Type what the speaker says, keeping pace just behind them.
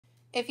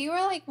If you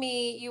are like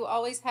me, you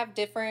always have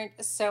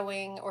different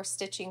sewing or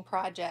stitching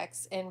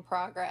projects in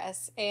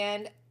progress.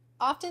 And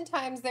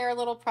oftentimes there are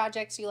little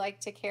projects you like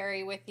to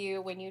carry with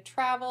you when you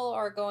travel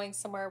or going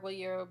somewhere where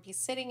you'll be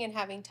sitting and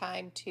having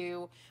time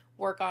to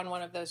work on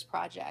one of those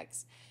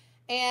projects.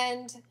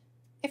 And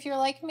if you're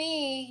like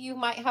me, you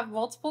might have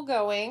multiple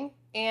going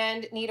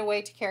and need a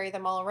way to carry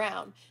them all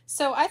around.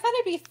 So I thought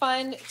it'd be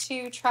fun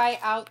to try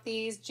out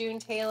these June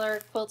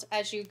Tailor Quilt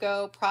As You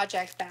Go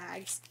project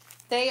bags.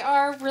 They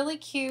are really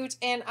cute,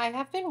 and I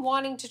have been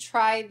wanting to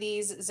try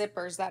these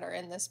zippers that are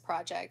in this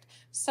project.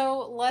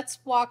 So let's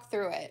walk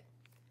through it.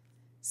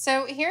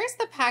 So here's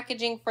the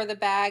packaging for the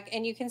bag,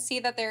 and you can see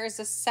that there is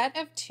a set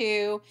of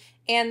two,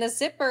 and the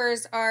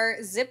zippers are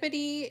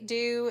zippity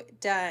doo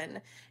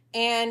done.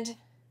 And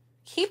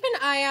keep an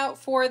eye out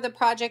for the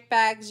project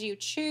bags you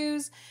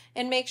choose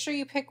and make sure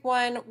you pick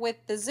one with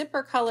the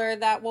zipper color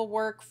that will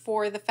work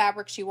for the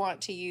fabrics you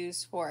want to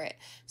use for it.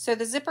 So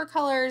the zipper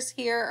colors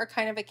here are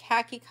kind of a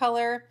khaki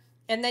color,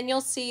 and then you'll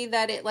see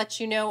that it lets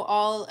you know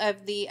all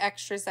of the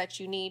extras that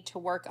you need to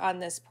work on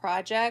this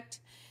project.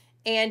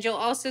 And you'll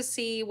also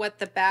see what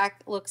the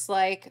back looks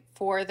like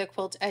for the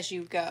quilt as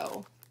you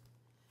go.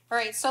 All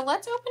right, so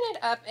let's open it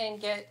up and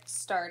get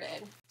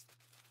started.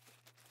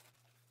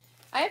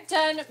 I have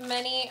done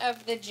many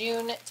of the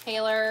June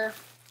Tailor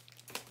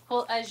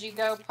Quilt As You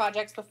Go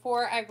projects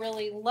before. I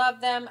really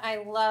love them. I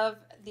love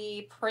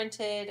the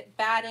printed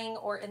batting,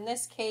 or in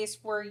this case,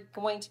 we're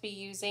going to be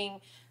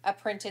using a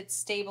printed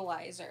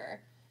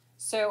stabilizer.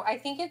 So I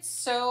think it's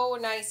so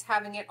nice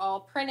having it all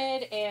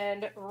printed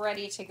and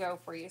ready to go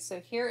for you. So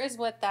here is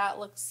what that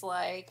looks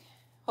like.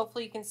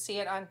 Hopefully you can see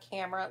it on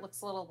camera. It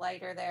looks a little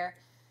lighter there.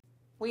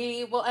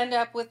 We will end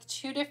up with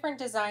two different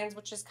designs,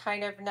 which is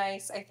kind of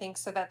nice, I think,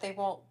 so that they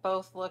won't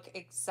both look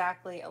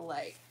exactly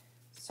alike.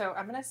 So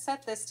I'm going to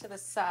set this to the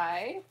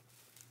side.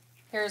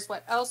 Here's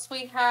what else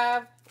we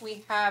have.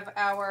 We have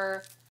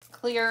our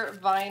clear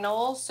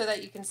vinyl so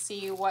that you can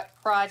see what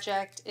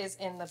project is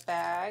in the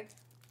bag.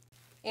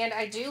 And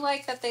I do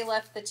like that they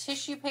left the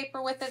tissue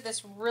paper with it.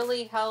 This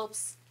really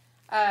helps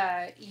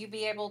you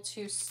be able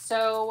to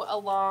sew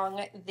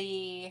along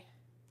the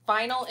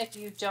vinyl if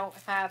you don't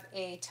have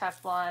a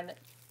Teflon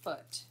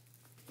foot.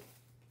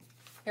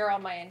 Here are all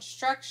my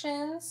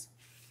instructions.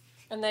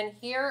 And then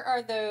here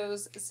are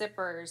those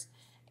zippers.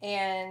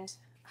 And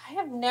I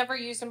have never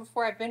used them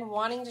before. I've been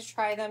wanting to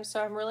try them,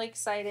 so I'm really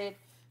excited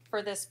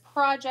for this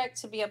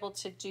project to be able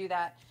to do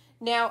that.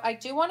 Now, I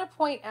do want to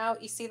point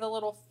out, you see the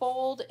little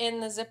fold in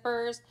the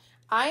zippers.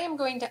 I am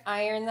going to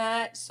iron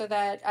that so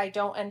that I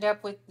don't end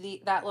up with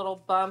that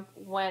little bump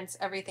once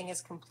everything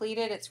is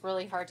completed. It's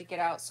really hard to get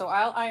out. So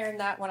I'll iron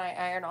that when I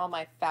iron all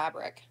my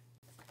fabric.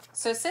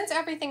 So since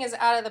everything is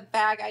out of the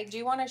bag, I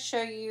do want to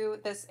show you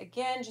this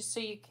again just so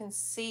you can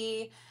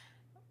see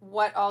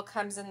what all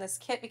comes in this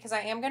kit, because I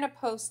am going to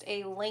post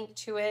a link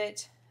to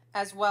it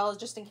as well,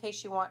 just in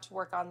case you want to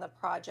work on the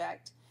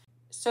project.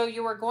 So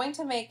you are going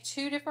to make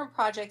two different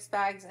projects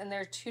bags, and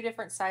they're two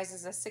different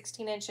sizes, a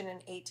 16-inch and an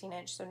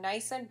 18-inch, so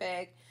nice and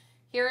big.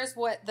 Here is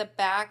what the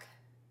back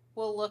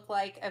will look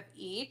like of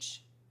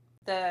each.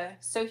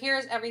 So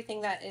here's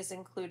everything that is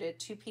included.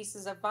 Two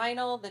pieces of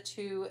vinyl, the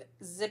two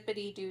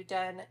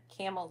zippity-doo-done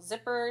camel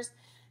zippers,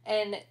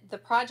 and the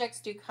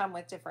projects do come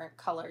with different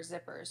color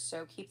zippers,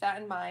 so keep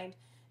that in mind.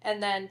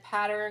 And then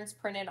patterns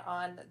printed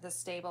on the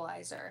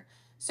stabilizer.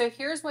 So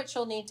here's what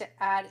you'll need to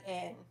add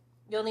in.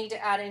 You'll need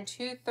to add in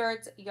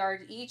 2/3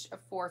 yard each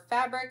of 4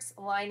 fabrics,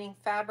 lining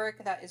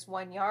fabric that is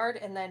 1 yard,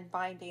 and then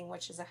binding,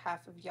 which is a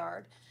 1/2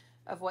 yard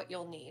of what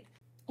you'll need.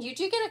 You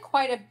do get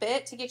quite a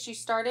bit to get you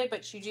started,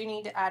 but you do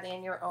need to add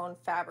in your own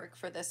fabric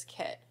for this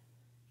kit.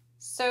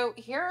 So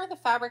here are the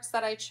fabrics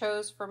that I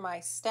chose for my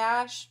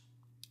stash.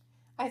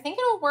 I think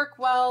it'll work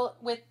well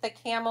with the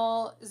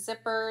camel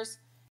zippers,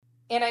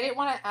 and I didn't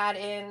want to add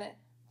in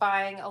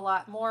buying a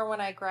lot more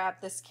when I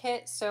grabbed this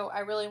kit, so I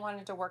really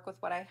wanted to work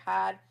with what I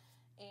had.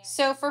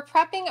 So for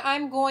prepping,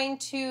 I'm going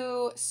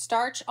to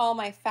starch all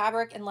my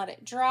fabric and let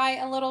it dry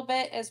a little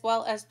bit, as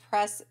well as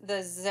press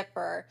the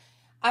zipper.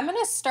 I'm going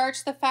to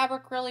starch the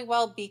fabric really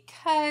well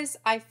because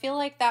I feel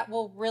like that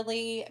will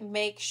really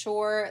make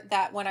sure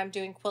that when I'm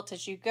doing Quilt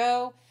As You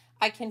Go,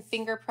 I can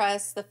finger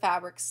press the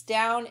fabrics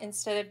down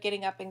instead of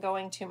getting up and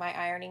going to my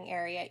ironing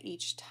area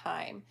each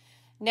time.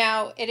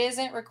 Now, it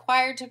isn't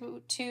required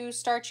to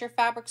starch your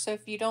fabric, so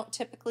if you don't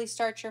typically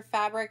starch your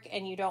fabric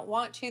and you don't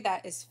want to,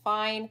 that is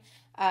fine.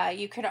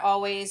 You could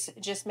always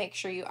just make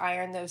sure you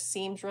iron those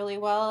seams really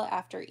well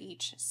after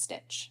each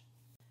stitch.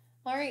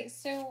 All right,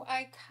 so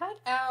I cut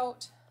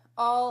out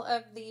all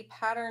of the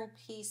pattern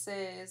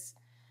pieces,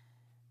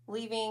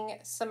 leaving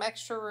some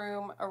extra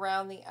room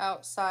around the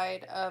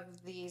outside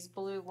of these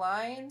blue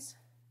lines.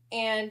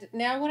 And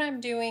now what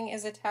I'm doing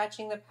is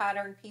attaching the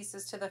pattern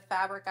pieces to the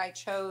fabric I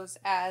chose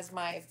as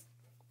my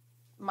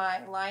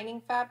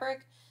lining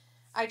fabric.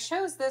 I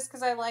chose this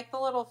because I like the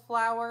little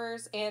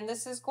flowers, and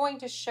this is going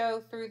to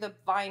show through the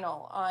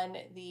vinyl on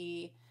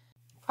the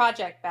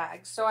project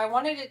bag. So I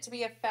wanted it to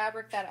be a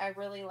fabric that I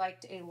really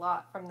liked a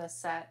lot from this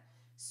set.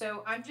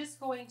 So I'm just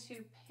going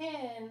to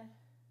pin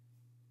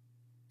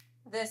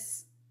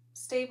this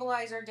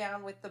stabilizer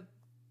down with the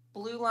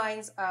blue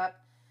lines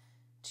up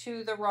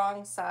to the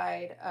wrong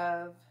side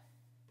of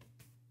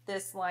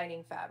this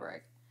lining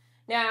fabric.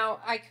 Now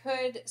I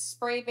could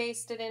spray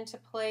baste it into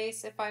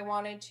place if I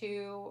wanted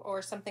to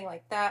or something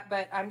like that,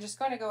 but I'm just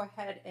going to go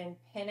ahead and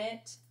pin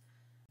it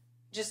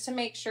just to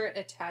make sure it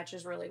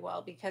attaches really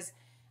well, because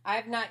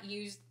I've not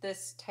used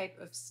this type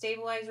of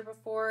stabilizer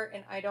before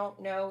and I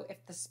don't know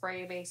if the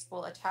spray baste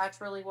will attach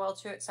really well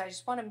to it. So I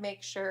just want to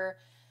make sure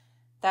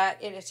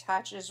that it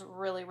attaches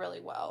really,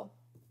 really well.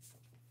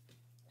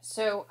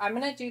 So I'm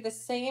going to do the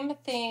same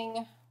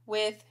thing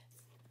with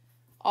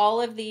all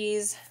of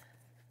these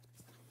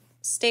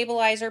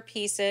stabilizer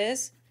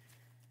pieces,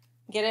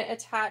 get it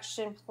attached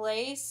in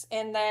place,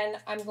 and then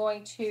I'm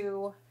going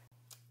to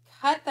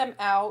cut them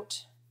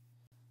out.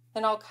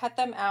 Then I'll cut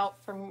them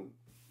out from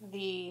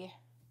the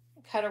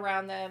cut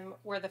around them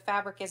where the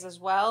fabric is as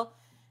well,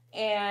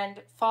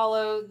 and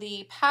follow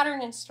the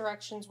pattern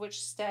instructions,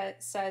 which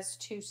says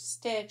to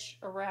stitch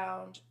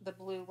around the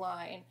blue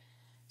line.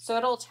 So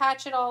it'll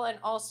attach it all and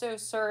also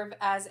serve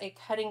as a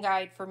cutting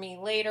guide for me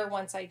later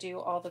once I do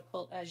all the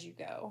quilt as you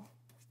go.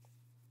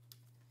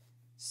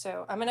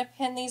 So I'm going to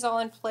pin these all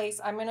in place.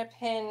 I'm going to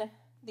pin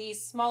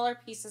these smaller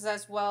pieces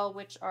as well,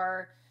 which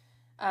are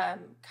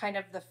kind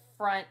of the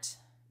front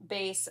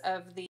base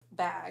of the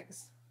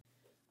bags.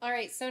 All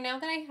right, so now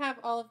that I have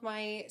all of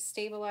my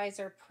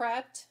stabilizer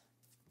prepped,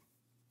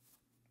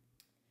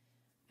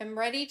 I'm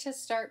ready to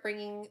start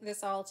bringing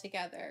this all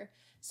together.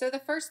 So the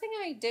first thing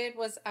I did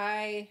was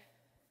I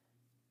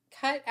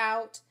cut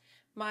out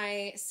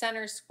my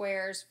center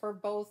squares for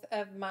both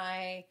of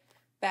my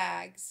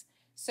bags.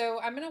 So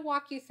I'm going to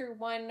walk you through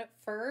one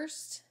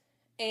first,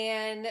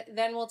 and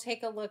then we'll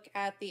take a look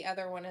at the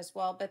other one as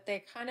well, but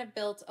they're kind of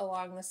built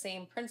along the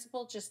same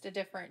principle, just a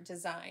different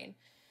design.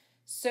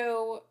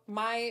 So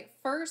my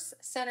first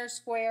center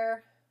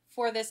square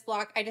for this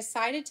block, I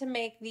decided to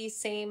make the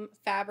same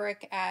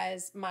fabric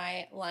as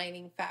my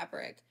lining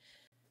fabric.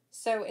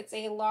 So it's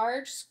a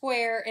large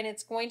square and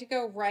it's going to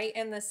go right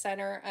in the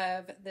center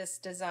of this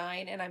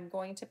design, and I'm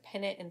going to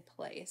pin it in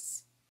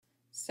place.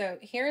 So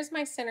here's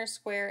my center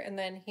square, and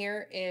then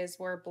here is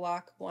where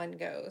block 1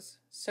 goes.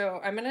 So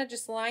I'm going to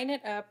just line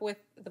it up with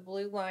the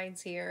blue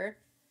lines here,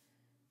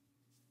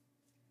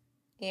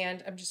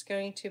 and I'm just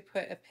going to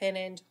put a pin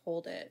in to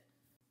hold it.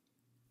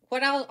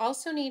 What I'll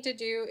also need to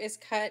do is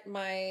cut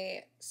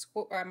my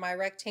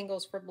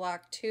rectangles for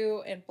block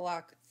 2 and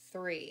block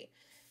 3.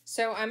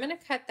 So I'm going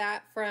to cut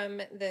that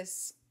from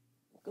this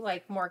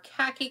like more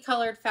khaki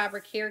colored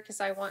fabric here,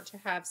 because I want to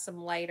have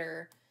some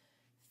lighter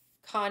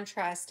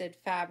contrasted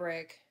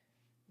fabric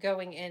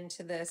going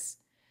into this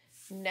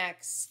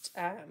next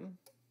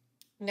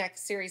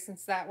series,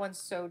 since that one's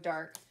so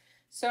dark.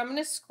 So I'm going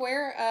to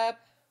square up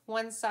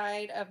one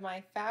side of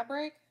my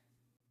fabric,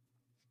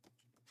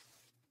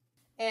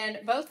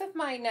 and both of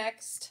my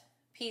next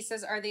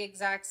pieces are the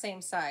exact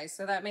same size,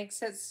 so that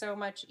makes it so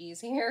much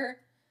easier.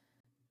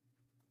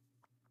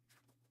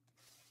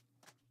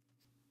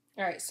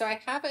 All right, so I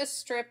have a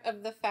strip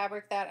of the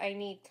fabric that I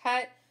need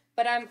cut,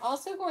 but I'm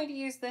also going to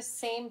use the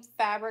same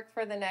fabric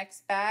for the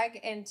next bag,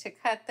 and to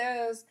cut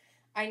those,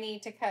 I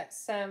need to cut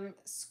some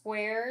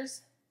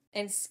squares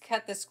and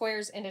cut the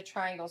squares into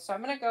triangles. So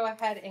I'm going to go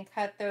ahead and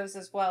cut those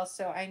as well.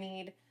 So I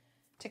need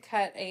to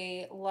cut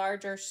a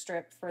larger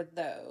strip for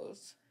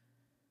those,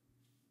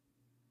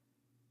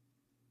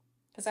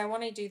 because I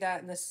want to do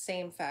that in the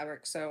same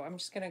fabric. So I'm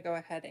just going to go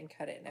ahead and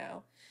cut it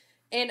now.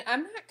 And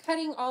I'm not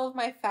cutting all of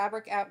my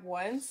fabric at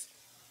once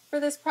for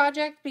this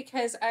project,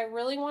 because I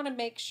really want to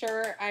make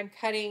sure I'm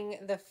cutting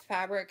the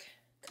fabric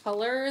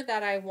color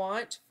that I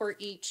want for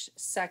each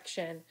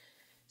section.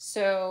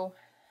 So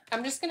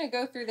I'm just going to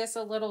go through this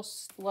a little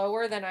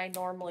slower than I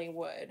normally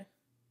would.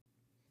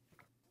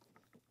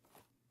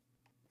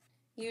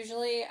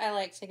 Usually I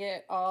like to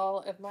get all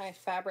of my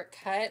fabric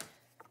cut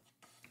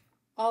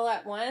all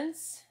at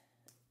once,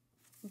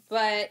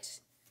 but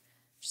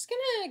I'm just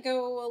going to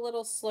go a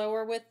little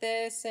slower with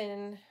this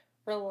and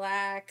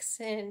relax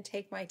and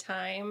take my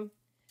time.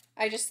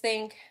 I just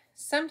think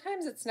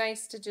sometimes it's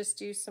nice to just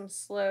do some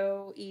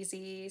slow,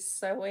 easy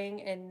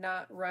sewing and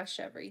not rush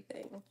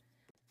everything.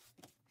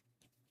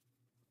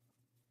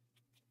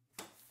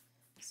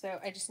 So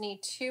I just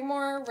need 2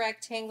 more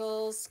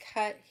rectangles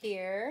cut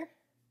here.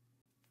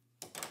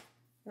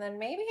 And then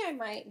maybe I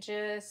might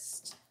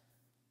just,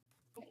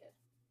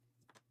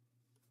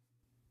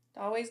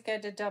 always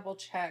good to double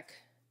check,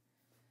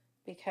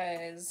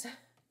 because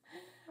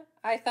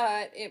I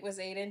thought it was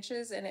 8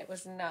 inches and it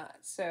was not.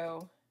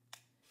 So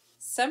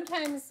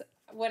sometimes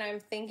when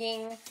I'm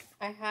thinking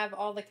I have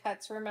all the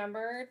cuts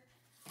remembered,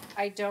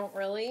 I don't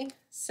really.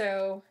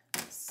 So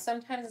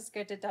sometimes it's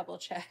good to double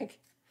check.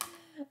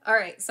 All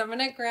right, so I'm going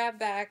to grab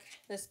back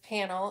this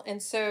panel.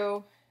 And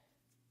so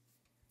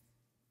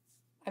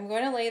I'm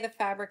going to lay the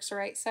fabrics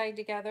right side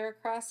together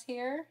across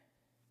here.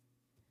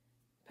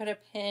 Put a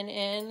pin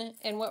in.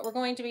 And what we're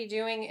going to be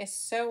doing is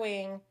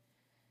sewing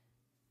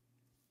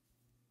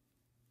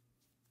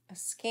a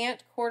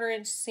scant 1/4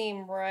 inch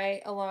seam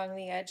right along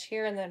the edge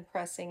here, and then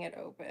pressing it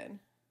open.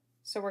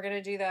 So we're going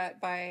to do that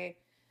by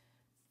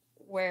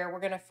where we're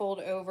going to fold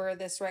over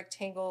this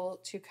rectangle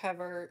to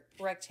cover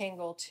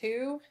rectangle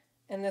 2,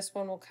 and this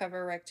one will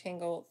cover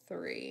rectangle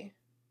 3.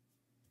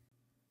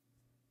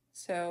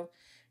 So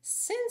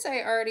since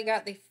I already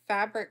got the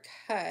fabric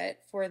cut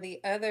for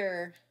the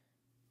other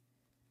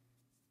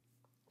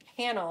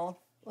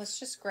panel, let's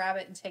just grab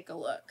it and take a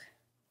look.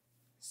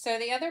 So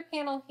the other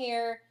panel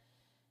here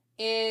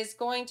is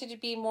going to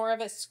be more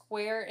of a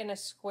square in a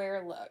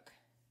square look.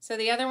 So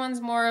the other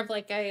one's more of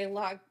like a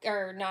log,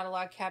 or not a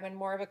log cabin,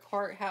 more of a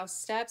courthouse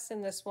steps,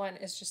 and this one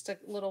is just a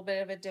little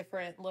bit of a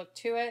different look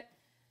to it.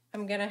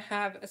 I'm gonna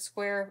have a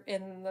square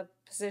in the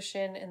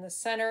position in the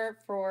center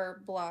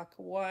for block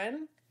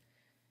 1.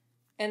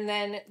 And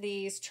then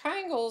these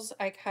triangles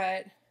I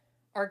cut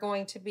are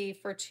going to be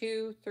for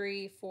 2,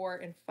 3, 4,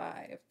 and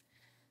 5.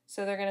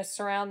 So they're going to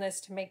surround this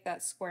to make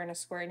that square in a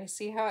square. And you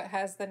see how it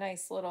has the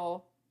nice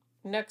little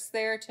nooks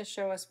there to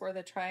show us where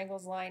the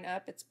triangles line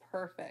up? It's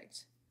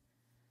perfect.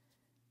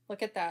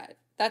 Look at that.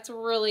 That's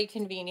really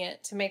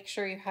convenient to make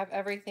sure you have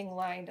everything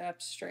lined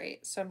up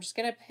straight. So I'm just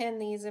going to pin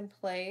these in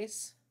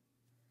place.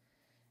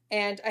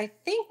 And I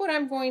think what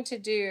I'm going to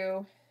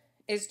do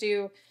is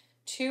do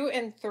 2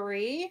 and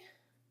 3,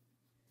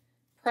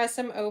 press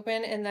them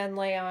open, and then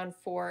lay on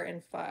 4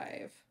 and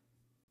 5.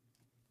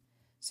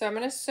 So I'm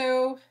going to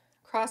sew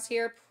across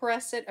here,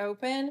 press it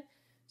open,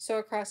 sew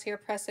across here,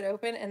 press it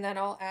open, and then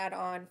I'll add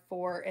on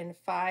 4 and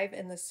 5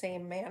 in the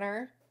same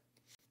manner.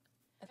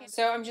 Okay.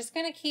 So I'm just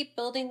going to keep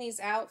building these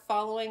out,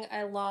 following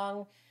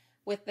along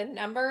with the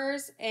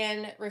numbers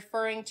and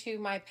referring to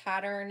my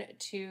pattern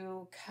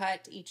to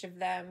cut each of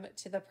them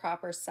to the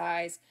proper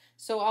size.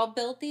 So I'll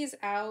build these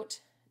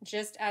out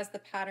just as the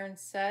pattern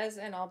says,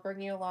 and I'll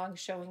bring you along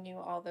showing you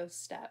all those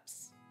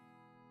steps.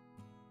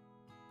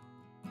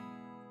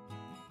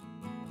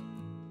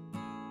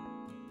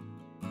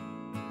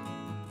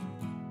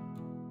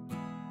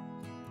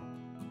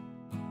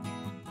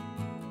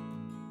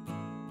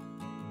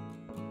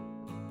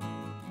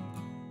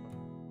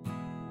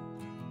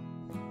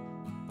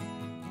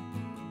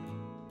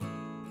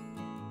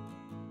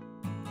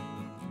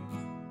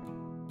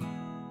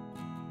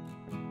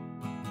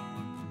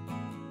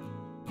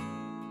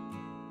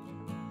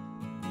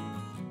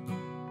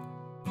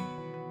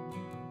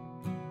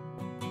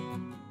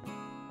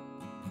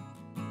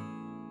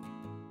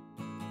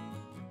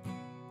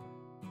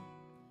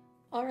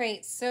 All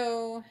right,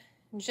 so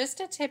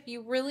just a tip,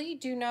 you really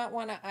do not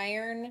want to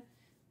iron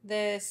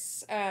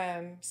this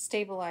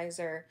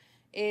stabilizer.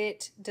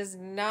 It does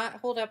not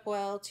hold up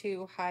well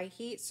to high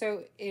heat,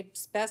 so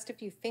it's best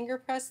if you finger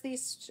press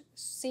these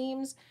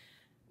seams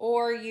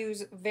or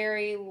use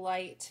very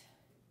light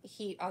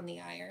heat on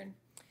the iron.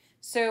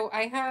 So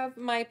I have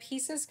my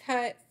pieces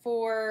cut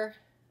for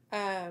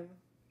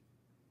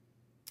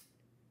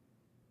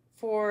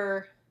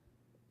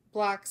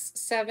blocks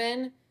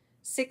 7,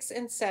 6,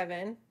 and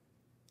 7.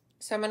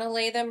 So I'm going to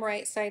lay them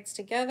right sides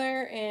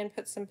together and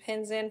put some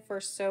pins in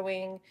for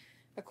sewing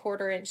a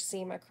 1/4 inch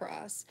seam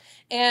across.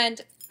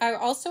 And I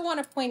also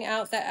want to point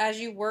out that as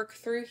you work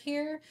through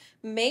here,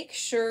 make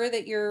sure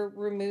that you're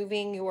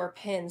removing your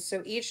pins.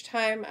 So each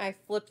time I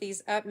flip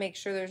these up, make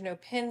sure there's no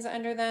pins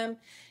under them,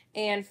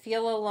 and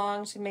feel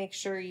along to make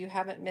sure you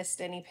haven't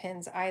missed any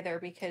pins either,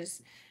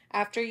 because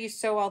after you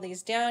sew all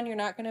these down, you're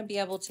not going to be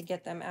able to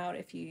get them out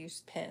if you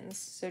use pins.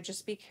 So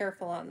just be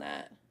careful on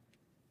that.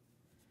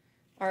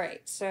 All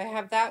right, so I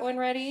have that one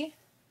ready.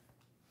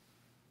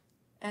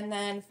 And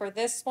then for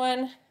this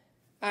one,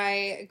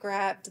 I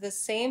grabbed the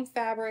same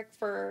fabric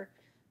for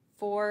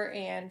 4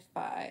 and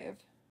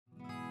 5.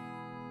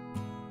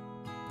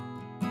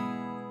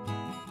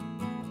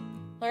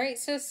 All right,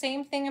 so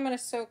same thing, I'm going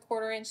to sew a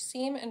 1/4 inch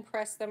seam and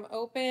press them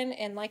open.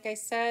 And like I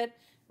said,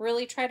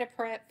 really try to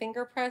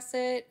finger press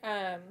it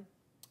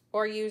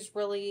or use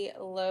really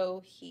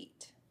low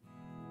heat.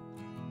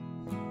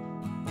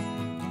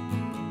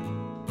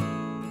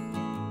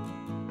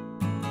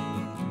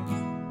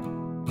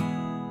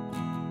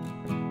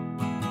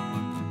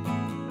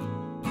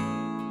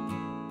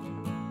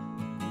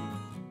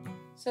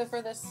 So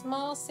for the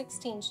small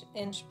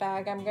 16-inch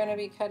bag, I'm going to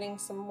be cutting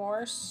some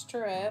more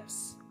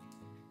strips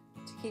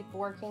to keep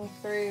working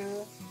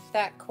through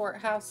that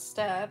courthouse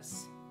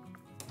steps.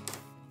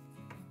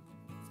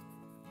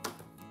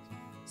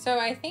 So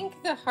I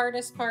think the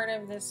hardest part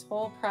of this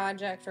whole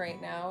project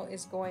right now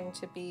is going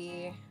to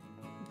be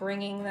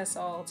bringing this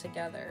all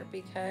together,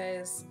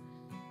 because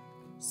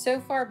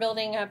so far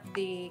building up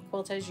the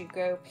Quilt As You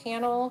Go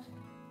panel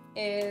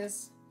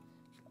is,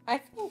 I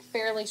think,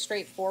 fairly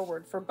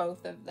straightforward for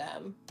both of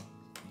them.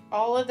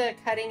 All of the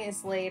cutting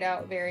is laid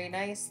out very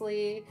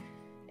nicely.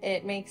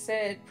 It makes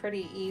it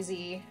pretty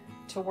easy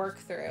to work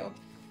through.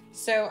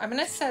 So I'm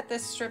going to set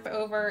this strip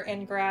over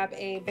and grab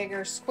a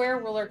bigger square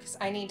ruler because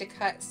I need to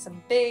cut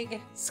some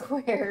big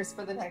squares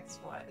for the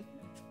next one.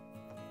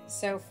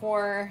 So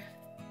for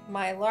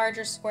my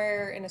larger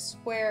square in a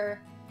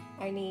square,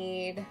 I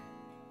need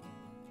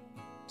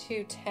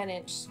 2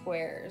 10-inch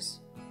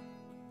squares.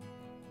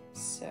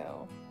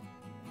 So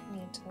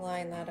need to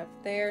line that up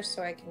there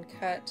so I can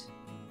cut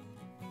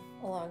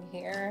along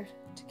here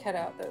to cut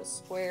out those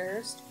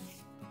squares.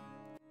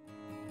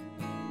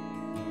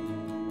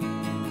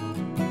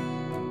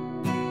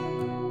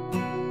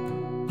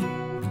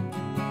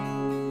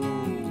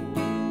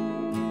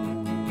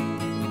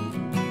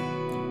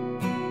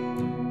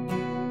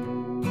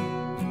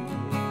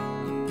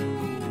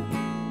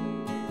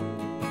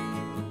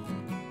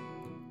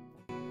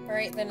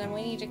 Alright, then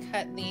we need to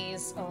cut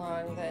these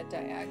along the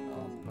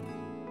diagonal.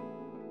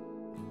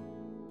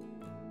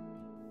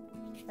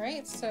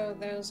 Alright, so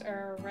those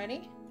are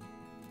ready.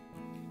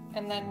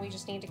 And then we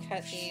just need to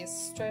cut these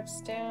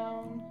strips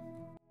down.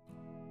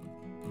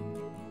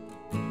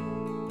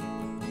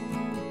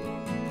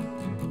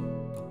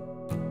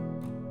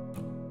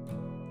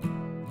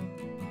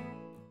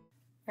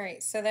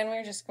 Alright, so then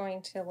we're just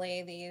going to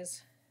lay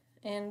these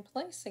in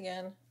place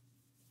again.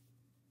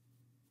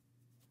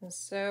 And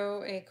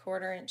sew a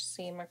 1/4 inch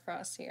seam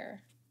across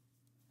here.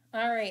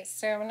 Alright,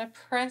 so I'm going to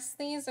press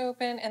these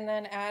open and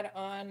then add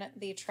on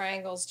the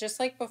triangles. Just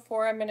like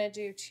before, I'm going to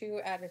do 2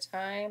 at a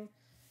time.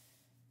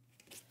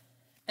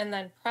 And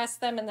then press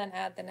them and then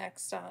add the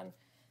next on.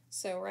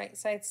 So right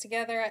sides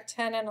together at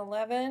 10 and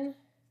 11.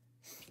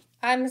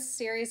 I'm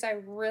serious, I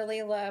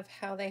really love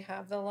how they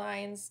have the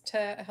lines to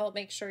help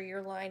make sure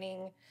you're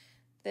lining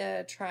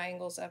the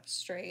triangles up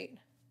straight.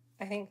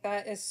 I think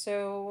that is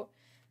so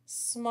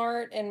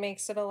smart and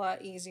makes it a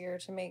lot easier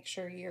to make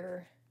sure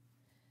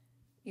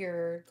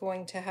you're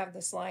going to have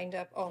this lined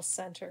up all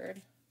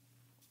centered.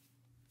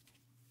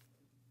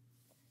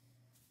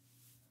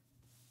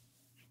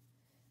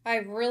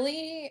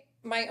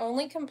 My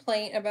only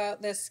complaint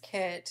about this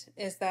kit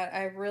is that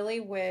I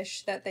really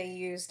wish that they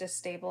used a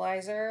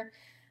stabilizer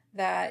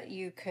that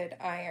you could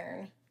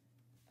iron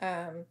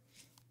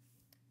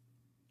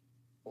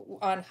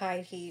on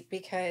high heat,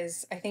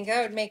 because I think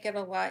that would make it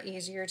a lot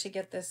easier to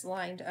get this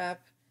lined up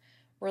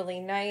really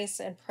nice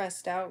and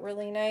pressed out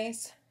really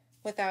nice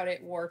without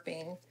it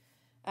warping.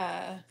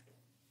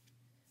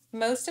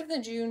 Most of the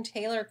June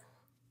Tailor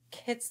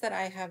kits that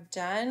I have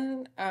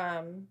done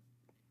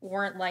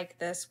weren't like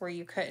this, where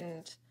you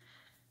couldn't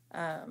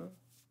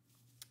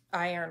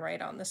iron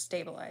right on the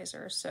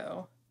stabilizer.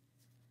 So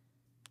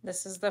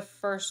this is the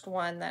first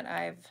one that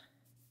I've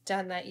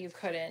done that you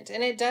couldn't.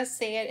 And it does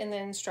say it in the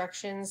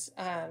instructions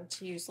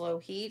to use low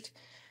heat.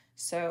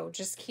 So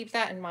just keep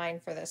that in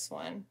mind for this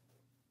one.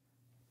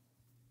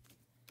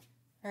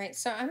 All right,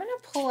 so I'm going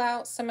to pull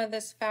out some of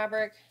this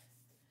fabric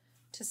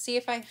to see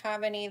if I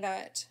have any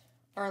that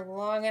are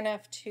long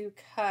enough to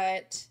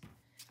cut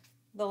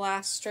the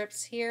last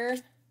strips here,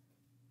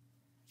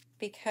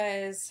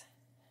 because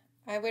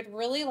I would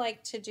really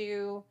like to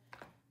do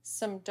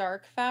some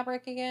dark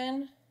fabric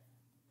again.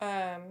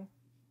 I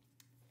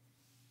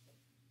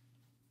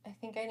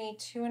think I need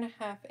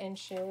 2.5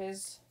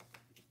 inches,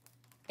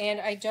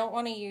 and I don't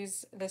want to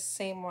use the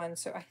same one,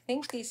 so I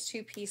think these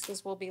 2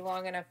 pieces will be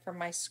long enough for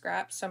my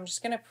scraps. So I'm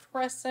just going to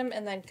press them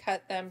and then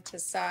cut them to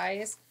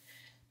size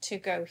to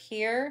go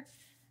here.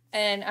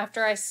 And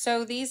after I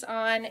sew these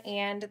on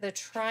and the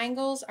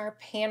triangles, our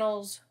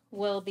panels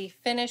will be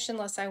finished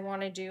unless I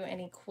want to do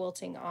any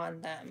quilting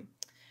on them.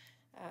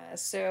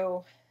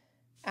 So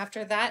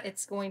after that,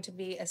 it's going to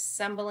be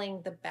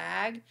assembling the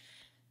bag.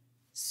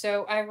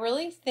 So I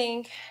really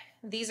think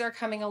these are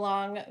coming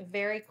along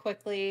very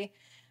quickly.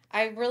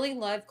 I really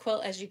love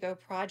Quilt As You Go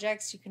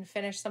projects. You can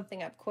finish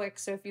something up quick.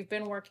 So if you've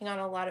been working on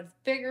a lot of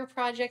bigger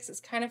projects, it's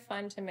kind of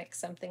fun to mix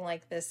something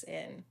like this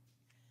in.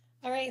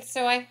 All right,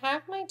 so I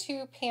have my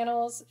 2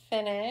 panels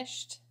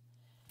finished,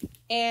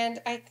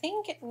 and I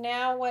think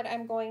now what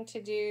I'm going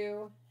to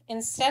do,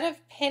 instead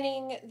of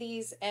pinning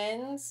these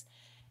ends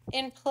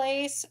in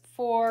place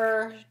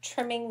for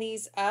trimming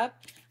these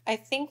up, I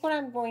think what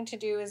I'm going to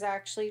do is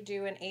actually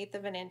do an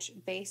 1/8 inch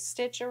base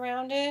stitch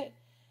around it,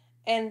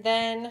 and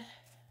then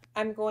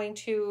I'm going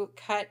to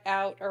cut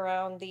out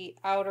around the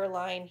outer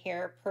line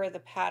here per the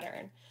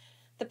pattern.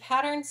 The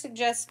pattern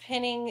suggests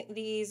pinning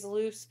these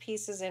loose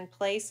pieces in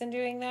place and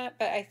doing that,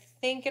 but I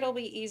think it'll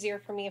be easier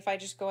for me if I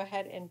just go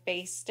ahead and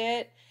baste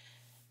it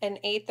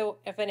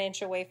 1/8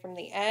 inch away from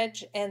the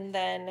edge and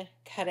then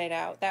cut it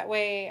out. That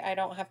way I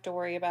don't have to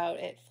worry about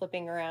it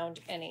flipping around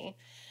any.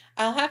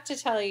 I'll have to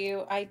tell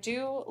you, I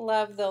do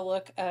love the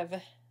look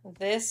of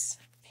this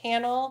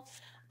panel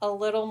a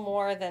little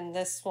more than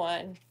this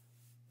one.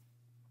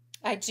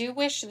 I do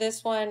wish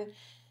this one,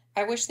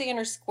 I wish the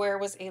inner square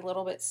was a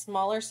little bit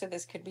smaller so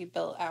this could be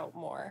built out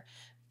more,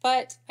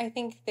 but I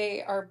think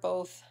they are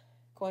both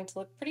going to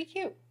look pretty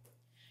cute.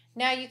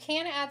 Now you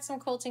can add some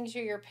quilting to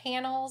your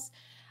panels.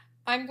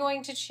 I'm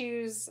going to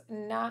choose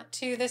not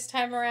to this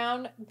time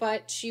around,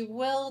 but you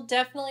will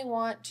definitely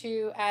want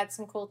to add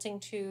some quilting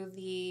to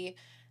the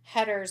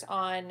headers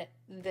on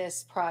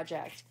this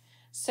project.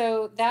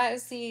 So that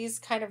is these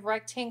kind of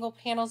rectangle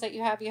panels that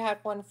you have. You had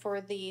one for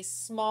the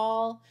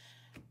small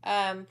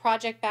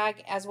project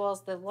bag as well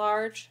as the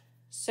large.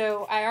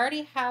 So I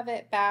already have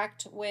it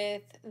backed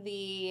with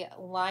the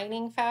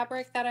lining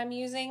fabric that I'm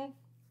using.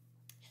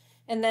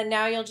 And then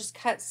now you'll just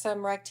cut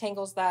some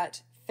rectangles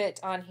that fit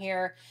on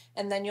here,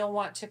 and then you'll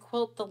want to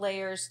quilt the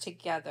layers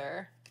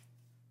together.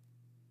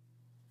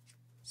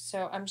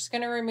 So I'm just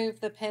going to remove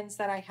the pins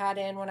that I had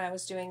in when I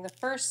was doing the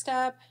first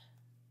step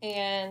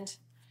and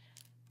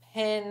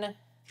pin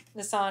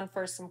this on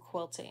for some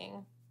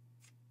quilting.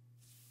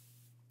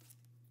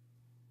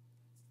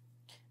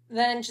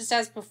 Then, just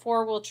as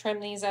before, we'll trim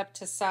these up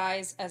to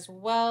size as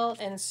well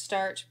and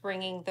start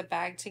bringing the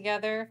bag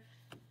together.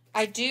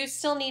 I do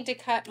still need to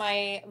cut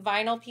my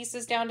vinyl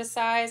pieces down to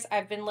size.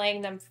 I've been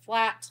laying them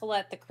flat to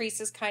let the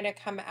creases kind of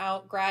come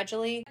out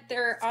gradually.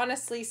 They're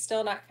honestly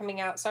still not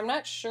coming out, so I'm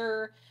not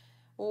sure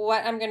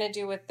what I'm going to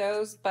do with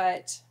those,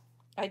 but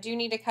I do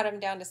need to cut them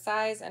down to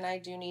size and I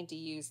do need to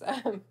use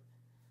them.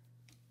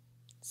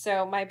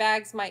 So my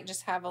bags might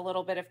just have a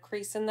little bit of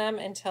crease in them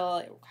until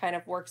it kind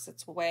of works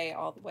its way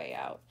all the way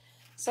out.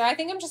 So I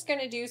think I'm just going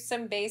to do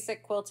some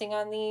basic quilting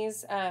on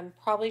these,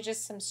 probably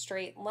just some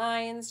straight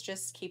lines,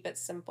 just keep it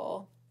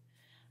simple.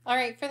 All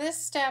right, for this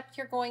step,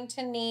 you're going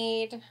to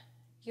need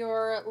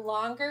your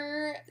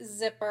longer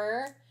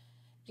zipper,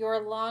 your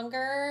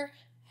longer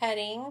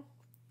heading,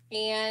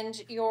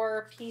 and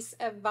your piece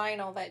of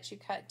vinyl that you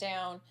cut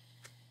down.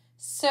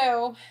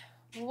 So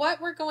what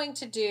we're going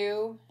to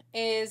do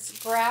is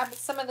grab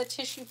some of the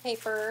tissue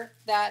paper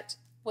that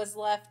was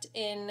left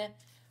in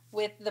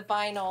with the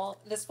vinyl.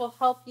 This will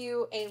help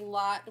you a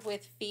lot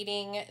with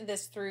feeding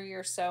this through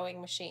your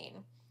sewing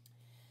machine.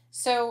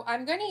 So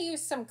I'm going to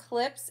use some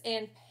clips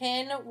and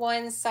pin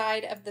one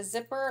side of the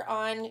zipper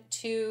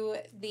onto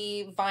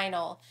the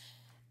vinyl.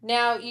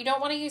 Now you don't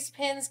want to use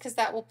pins because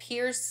that will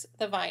pierce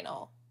the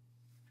vinyl.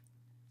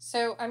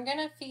 So I'm going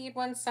to feed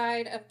one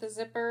side of the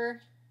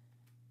zipper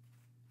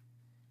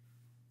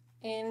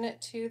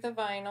into the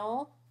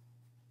vinyl.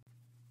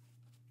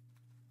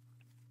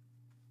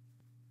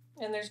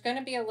 And there's going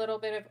to be a little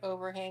bit of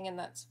overhang, and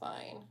that's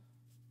fine.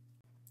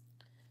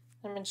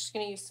 I'm just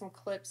going to use some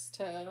clips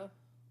to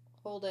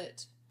hold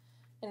it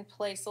in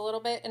place a little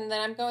bit, and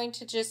then I'm going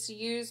to just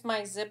use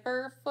my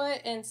zipper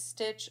foot and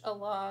stitch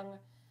along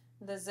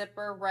the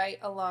zipper right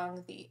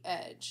along the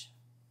edge.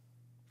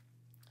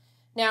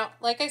 Now,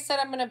 like I said,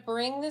 I'm going to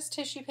bring this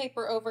tissue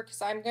paper over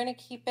because I'm going to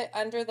keep it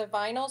under the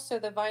vinyl so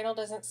the vinyl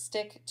doesn't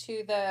stick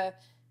to the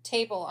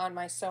table on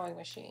my sewing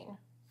machine.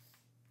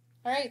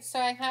 All right, so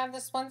I have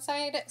this one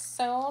side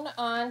sewn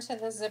onto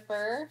the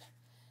zipper,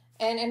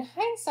 and in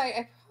hindsight,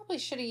 I probably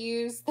should have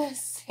used the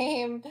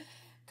same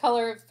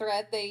color of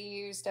thread they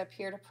used up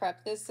here to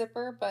prep this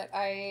zipper, but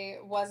I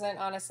wasn't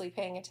honestly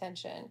paying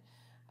attention.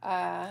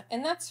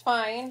 And that's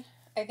fine.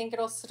 I think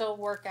it'll still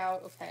work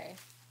out okay.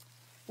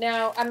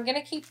 Now, I'm going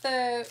to keep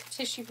the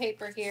tissue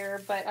paper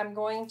here, but I'm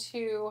going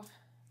to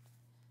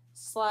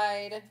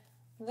slide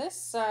this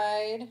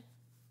side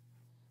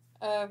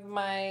of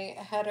my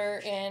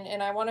header in,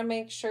 and I want to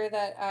make sure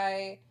that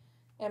I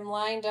am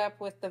lined up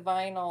with the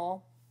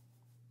vinyl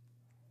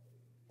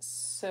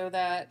so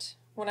that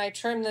when I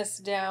trim this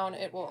down,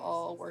 it will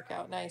all work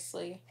out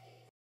nicely.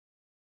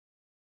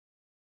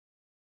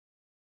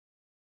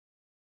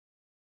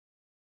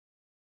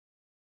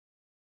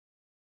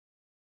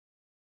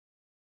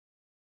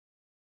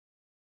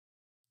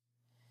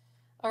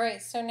 All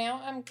right, so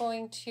now I'm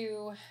going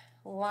to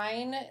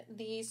line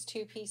these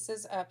two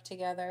pieces up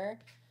together.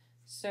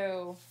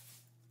 So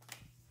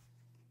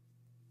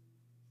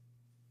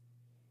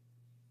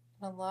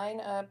I'm gonna line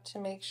up to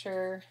make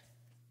sure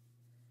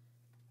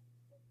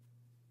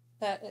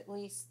that at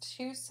least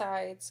two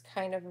sides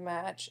kind of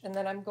match, and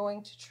then I'm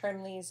going to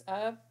trim these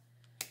up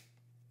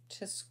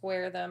to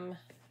square them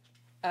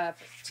up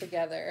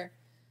together.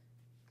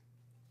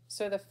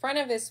 So the front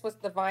of this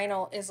with the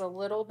vinyl is a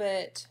little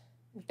bit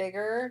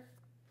bigger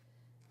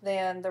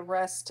than the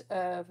rest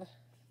of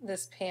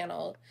this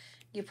panel.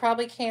 You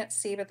probably can't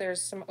see, but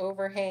there's some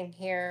overhang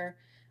here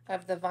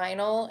of the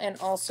vinyl and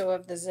also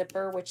of the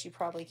zipper, which you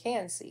probably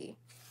can see.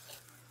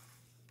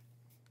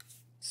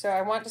 So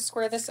I want to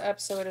square this up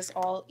so it is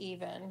all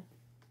even.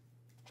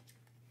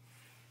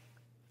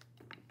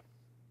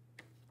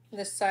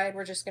 This side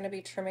we're just going to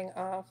be trimming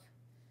off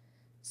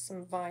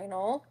some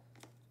vinyl.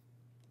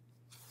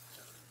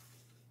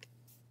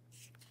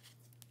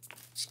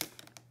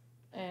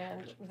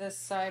 And this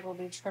side will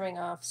be trimming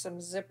off some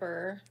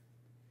zipper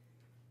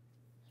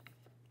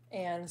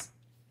and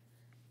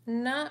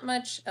not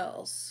much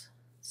else.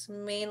 It's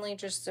mainly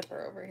just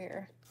zipper over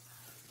here.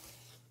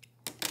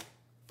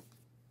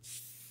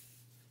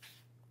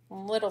 A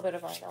little bit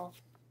of vinyl.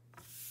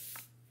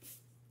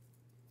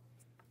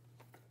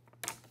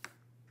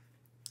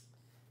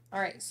 All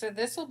right, so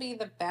this will be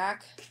the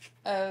back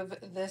of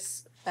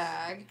this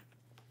bag,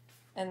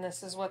 and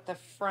this is what the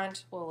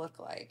front will look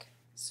like.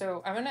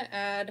 So I'm going to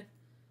add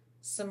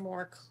some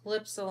more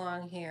clips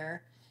along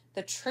here.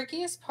 The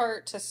trickiest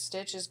part to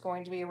stitch is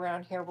going to be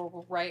around here where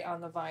we'll write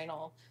on the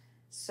vinyl.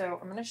 So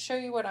I'm going to show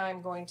you what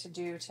I'm going to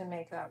do to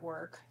make that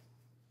work.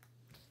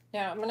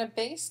 Now I'm going to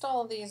baste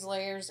all of these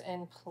layers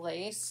in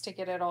place to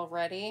get it all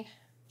ready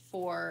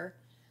for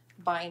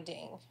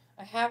binding.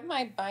 I have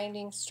my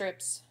binding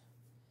strips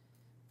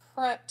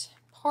prepped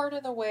part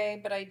of the way,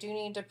 but I do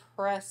need to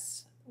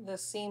press the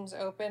seams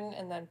open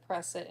and then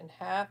press it in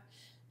half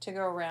to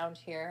go around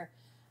here.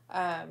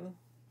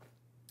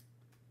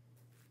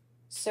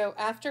 So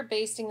after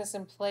basting this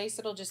in place,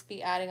 it'll just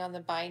be adding on the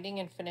binding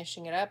and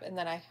finishing it up, and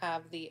then I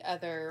have the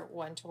other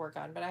one to work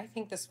on. But I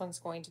think this one's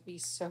going to be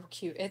so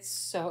cute. It's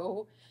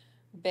so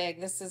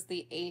big. This is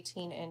the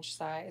 18-inch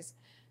size.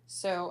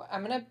 So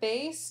I'm going to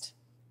baste,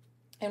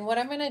 and what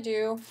I'm going to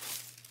do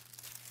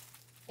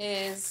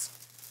is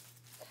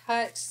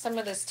cut some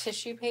of this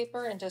tissue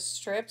paper into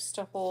strips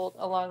to hold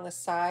along the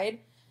side.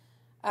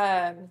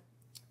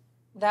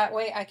 That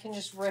way I can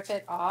just rip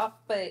it off,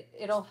 but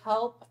it'll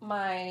help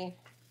my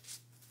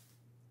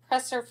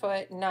presser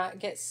foot not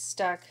get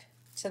stuck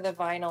to the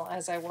vinyl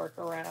as I work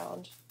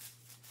around.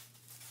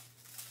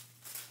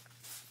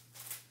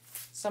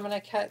 So I'm going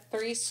to cut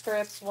 3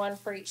 strips, 1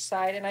 for each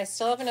side, and I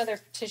still have another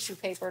tissue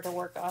paper to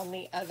work on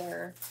the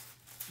other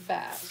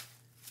bag.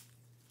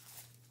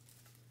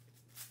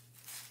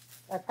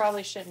 I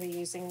probably shouldn't be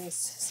using these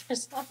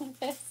scissors on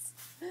this.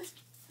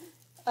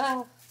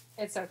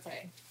 It's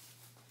okay.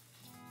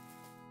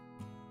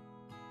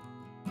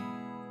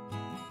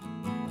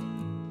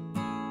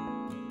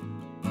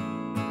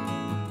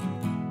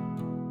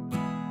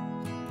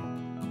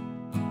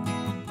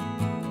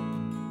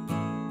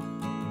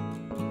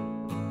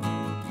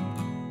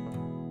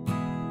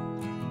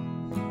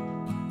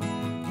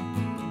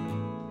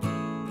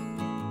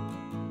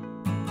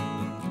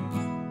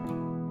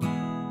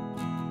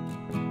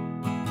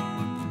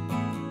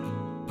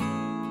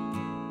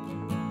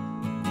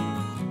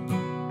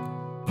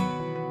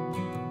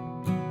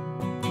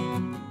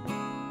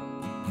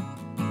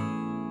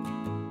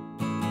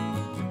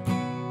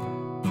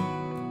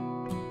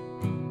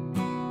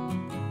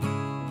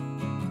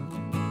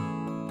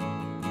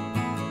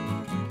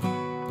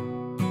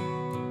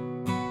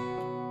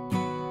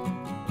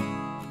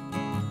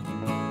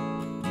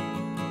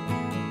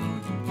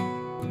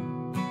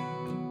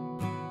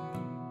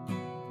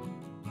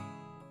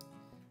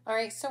 All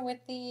right, so with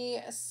the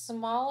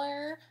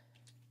smaller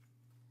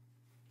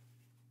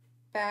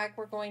bag,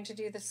 we're going to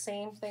do the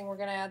same thing. We're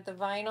going to add the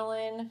vinyl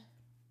in,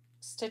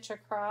 stitch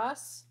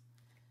across,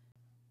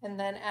 and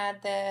then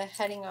add the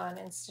heading on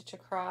and stitch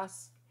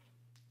across,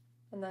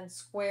 and then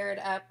square it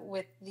up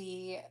with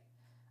the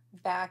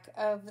back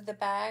of the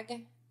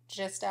bag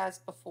just as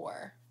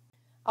before.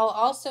 I'll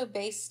also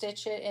base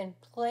stitch it in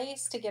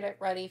place to get it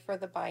ready for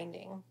the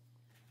binding.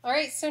 All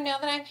right, so now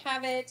that I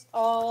have it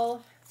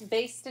all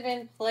basted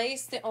in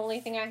place, the only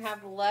thing I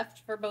have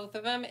left for both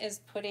of them is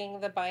putting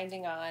the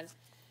binding on.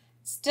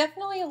 It's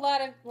definitely a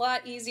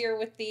lot easier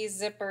with these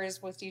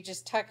zippers, with you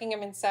just tucking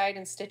them inside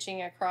and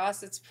stitching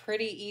across. It's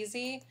pretty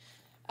easy.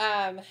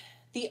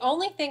 The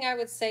only thing I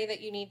would say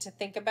that you need to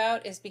think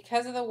about is,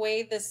 because of the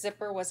way this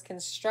zipper was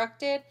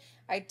constructed,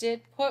 I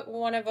did put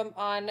one of them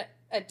on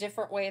a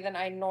different way than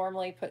I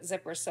normally put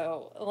zippers.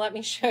 So let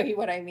me show you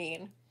what I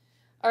mean.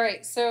 All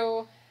right,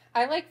 so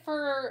I like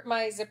for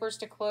my zippers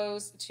to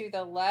close to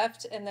the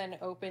left and then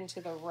open to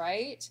the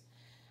right.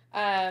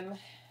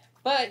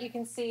 But you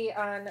can see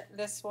on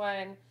this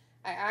one,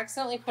 I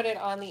accidentally put it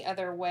on the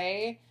other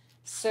way.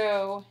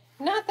 So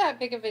not that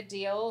big of a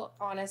deal,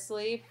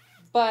 honestly,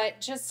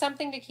 but just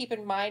something to keep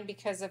in mind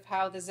because of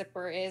how the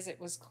zipper is. It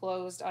was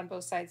closed on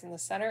both sides in the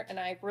center, and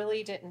I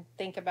really didn't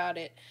think about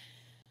it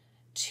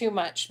too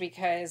much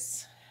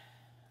because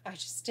I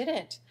just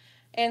didn't.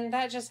 And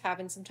that just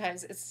happens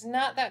sometimes. It's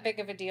not that big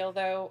of a deal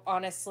though,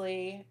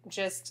 honestly,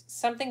 just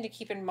something to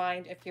keep in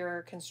mind if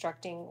you're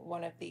constructing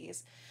one of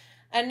these.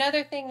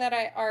 Another thing that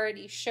I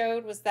already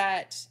showed was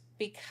that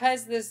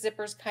because this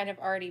zipper's kind of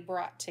already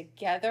brought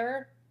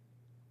together,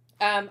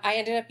 I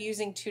ended up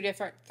using 2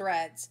 different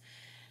threads.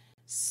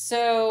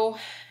 So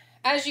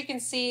as you can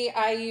see,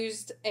 I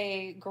used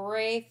a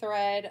gray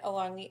thread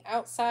along the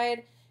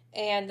outside,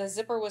 and the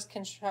zipper was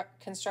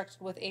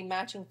constructed with a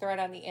matching thread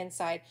on the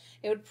inside.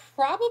 It would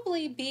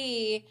probably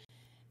be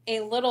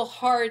a little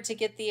hard to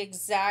get the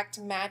exact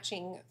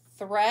matching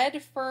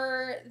thread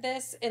for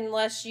this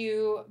unless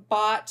you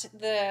bought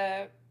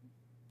the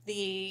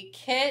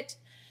kit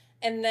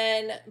and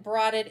then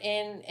brought it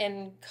in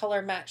and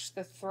color matched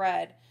the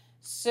thread.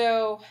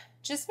 So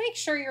just make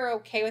sure you're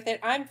okay with it.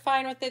 I'm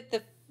fine with it.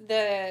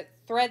 The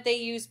thread they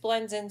use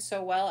blends in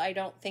so well, I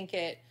don't think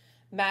it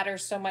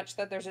matters so much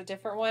that there's a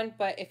different one,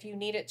 but if you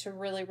need it to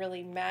really,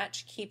 really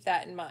match, keep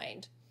that in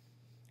mind.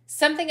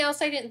 Something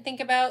else I didn't think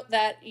about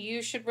that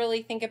you should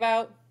really think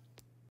about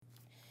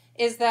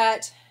is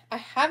that I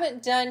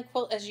haven't done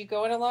quilt as you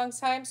go in a long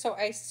time, so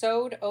I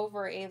sewed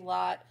over a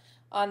lot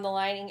on the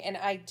lining, and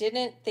I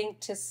didn't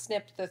think to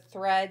snip the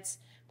threads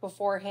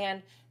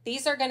beforehand.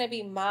 These are going to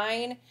be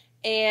mine,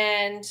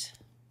 and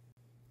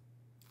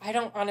I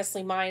don't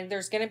honestly mind.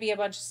 There's going to be a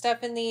bunch of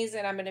stuff in these,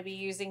 and I'm going to be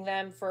using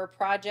them for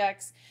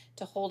projects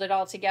to hold it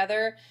all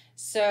together.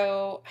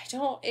 So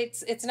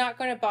it's not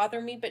going to bother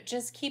me, but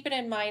just keep it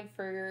in mind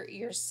for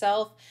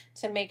yourself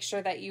to make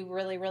sure that you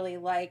really, really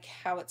like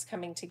how it's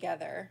coming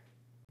together.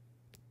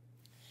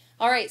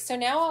 All right, so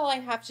now all I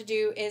have to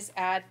do is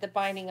add the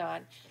binding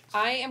on.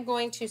 I am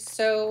going to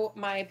sew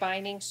my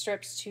binding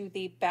strips to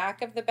the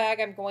back of the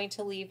bag. I'm going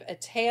to leave a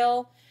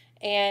tail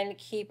and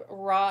keep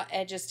raw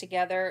edges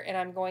together, and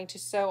I'm going to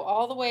sew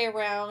all the way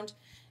around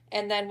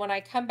And then when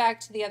I come back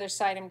to the other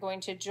side, I'm going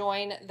to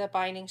join the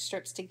binding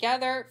strips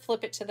together,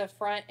 flip it to the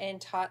front,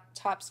 and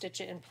top stitch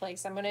it in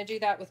place. I'm going to do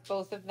that with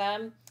both of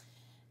them.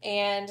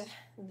 And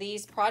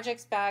these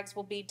projects bags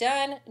will be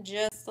done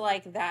just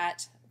like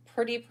that.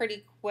 Pretty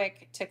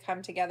quick to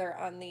come together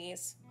on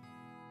these.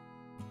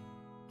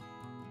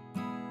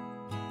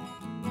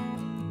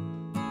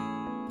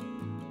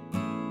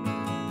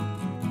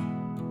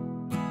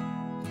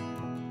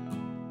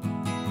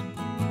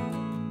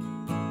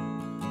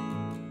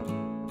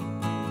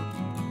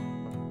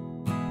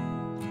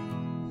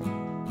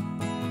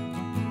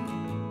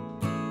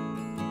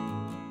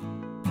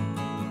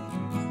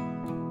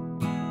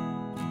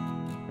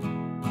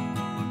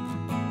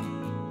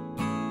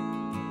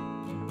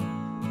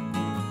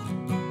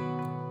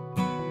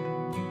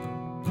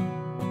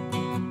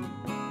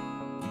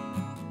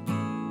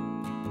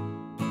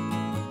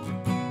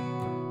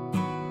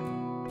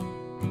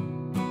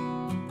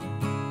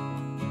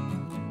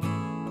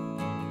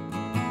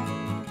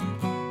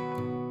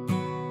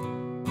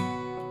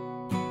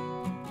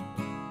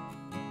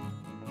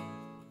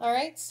 All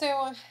right,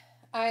 so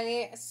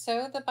I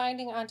sewed the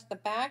binding onto the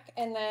back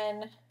and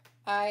then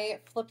I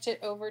flipped it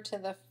over to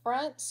the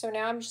front. So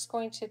now I'm just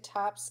going to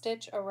top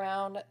stitch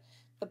around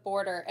the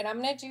border, and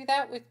I'm going to do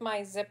that with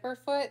my zipper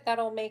foot.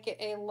 That'll make it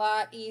a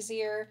lot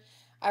easier.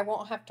 I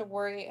won't have to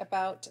worry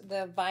about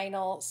the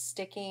vinyl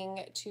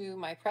sticking to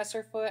my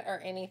presser foot or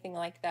anything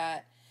like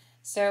that.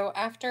 So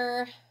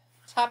after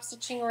top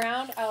stitching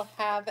around, I'll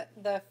have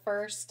the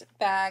first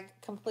bag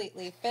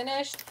completely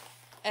finished.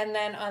 And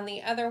then on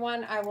the other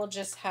one, I will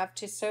just have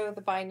to sew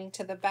the binding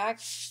to the back,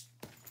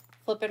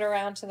 flip it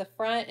around to the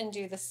front, and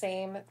do the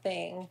same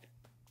thing.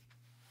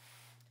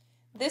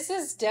 This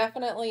is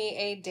definitely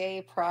a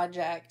day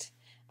project.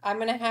 I'm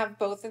going to have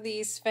both of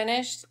these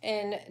finished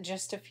in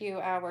just a few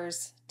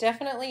hours.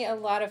 Definitely a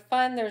lot of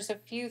fun. There's a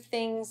few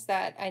things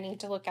that I need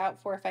to look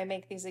out for if I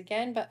make these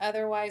again, but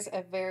otherwise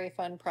a very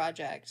fun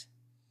project.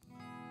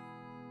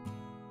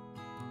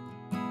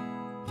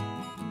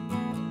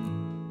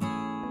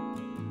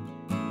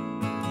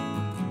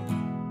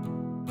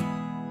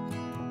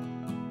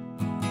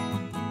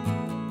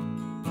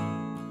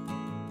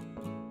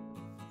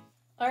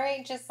 All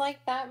right, just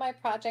like that, my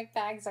project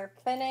bags are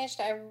finished.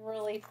 I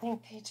really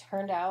think they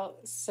turned out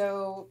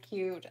so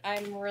cute.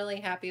 I'm really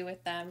happy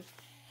with them.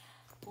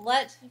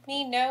 Let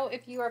me know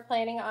if you are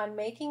planning on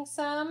making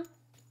some.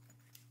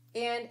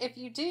 And if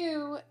you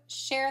do,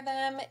 share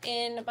them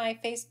in my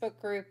Facebook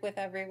group with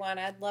everyone.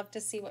 I'd love to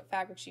see what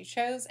fabrics you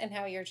chose and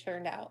how yours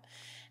turned out.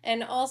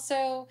 And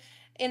also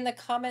in the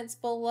comments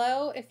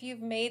below, if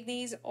you've made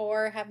these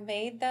or have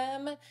made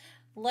them,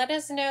 let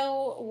us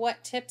know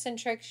what tips and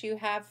tricks you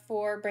have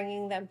for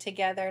bringing them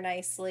together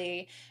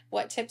nicely.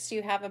 What tips do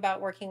you have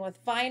about working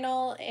with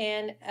vinyl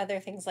and other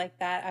things like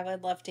that? I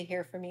would love to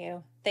hear from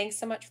you. Thanks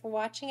so much for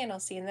watching, and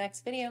I'll see you in the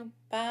next video.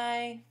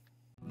 Bye.